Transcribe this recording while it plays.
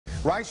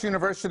Rice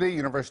University,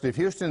 University of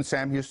Houston,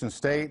 Sam Houston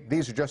State,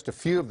 these are just a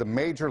few of the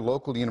major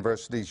local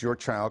universities your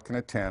child can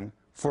attend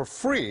for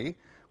free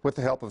with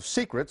the help of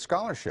secret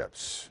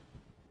scholarships.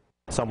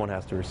 Someone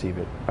has to receive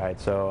it,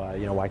 right? So,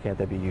 why can't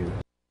that be you?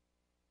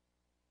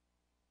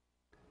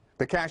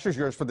 The cash is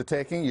yours for the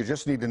taking. You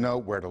just need to know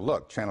where to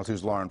look. Channel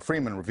 2's Lauren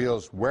Freeman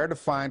reveals where to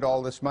find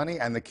all this money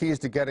and the keys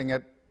to getting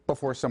it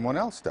before someone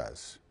else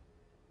does.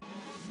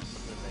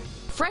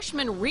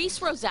 Freshman Reese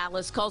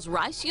Rosales calls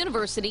Rice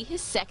University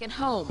his second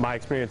home. My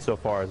experience so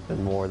far has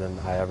been more than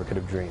I ever could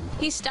have dreamed.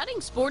 He's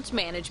studying sports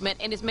management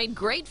and has made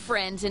great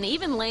friends and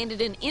even landed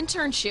an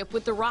internship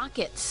with the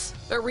Rockets.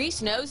 But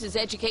Reese knows his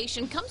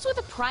education comes with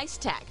a price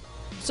tag.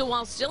 So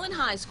while still in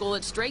high school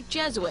at Straight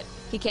Jesuit,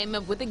 he came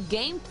up with a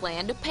game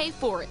plan to pay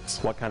for it.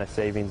 What kind of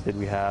savings did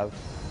we have?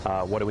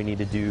 What do we need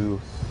to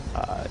do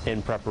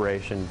in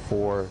preparation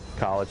for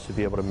college to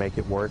be able to make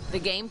it work? The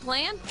game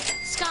plan?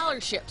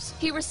 Scholarships.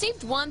 He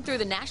received one through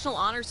the National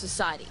Honor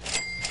Society,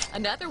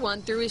 another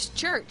one through his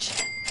church,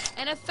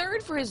 and a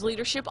third for his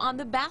leadership on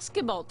the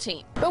basketball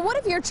team. But what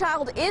if your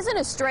child isn't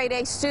a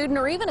straight-A student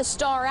or even a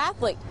star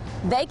athlete?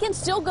 They can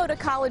still go to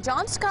college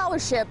on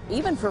scholarship,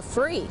 even for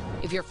free.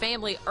 If your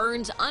family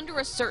earns under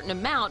a certain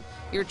amount,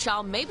 your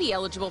child may be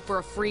eligible for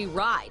a free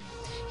ride.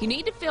 You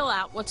need to fill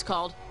out what's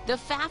called the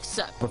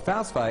FAFSA. For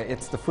FAFSA,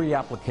 it's the free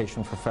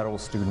application for federal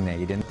student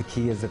aid, and the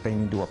key is if they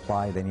need to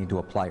apply, they need to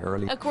apply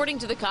early. According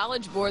to the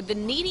College Board, the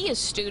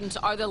neediest students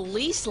are the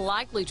least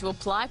likely to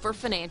apply for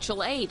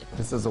financial aid.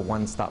 This is a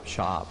one-stop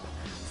shop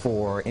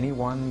for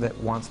anyone that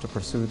wants to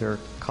pursue their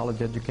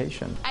college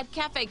education. At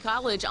Cafe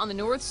College on the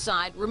north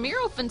side,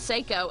 Ramiro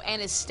Fonseca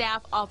and his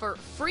staff offer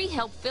free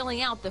help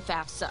filling out the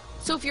FAFSA.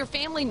 So if your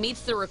family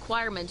meets the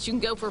requirements, you can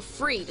go for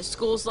free to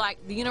schools like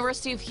the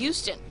University of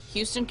Houston,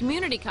 Houston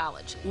Community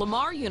College,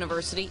 Lamar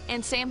University,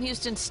 and Sam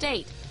Houston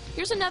State.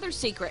 Here's another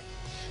secret.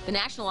 The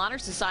National Honor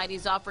Society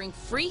is offering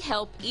free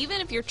help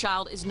even if your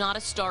child is not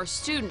a star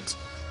student.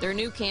 Their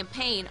new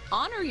campaign,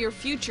 Honor Your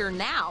Future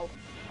Now,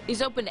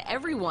 is open to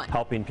everyone.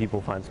 Helping people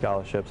find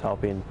scholarships,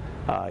 helping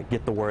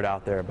get the word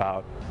out there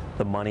about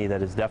the money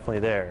that is definitely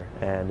there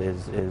and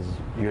is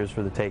yours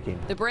for the taking.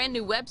 The brand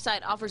new website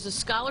offers a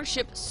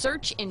scholarship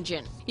search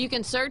engine. You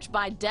can search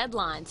by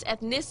deadlines,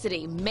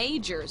 ethnicity,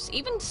 majors,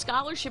 even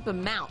scholarship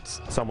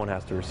amounts. Someone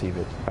has to receive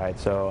it, right?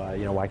 So,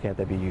 why can't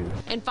that be you?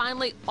 And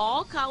finally,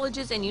 all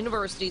colleges and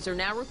universities are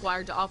now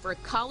required to offer a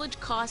college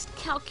cost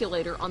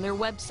calculator on their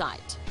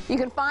website. You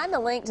can find the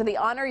link to the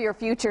Honor Your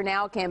Future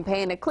Now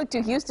campaign at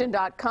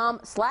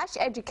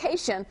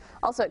click2houston.com/education.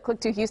 Also at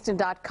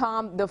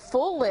click2houston.com, the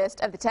full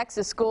list of the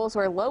Texas schools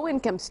where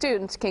low-income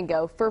students can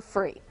go for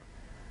free.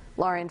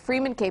 Lauren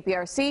Freeman,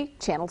 KPRC,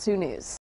 Channel 2 News.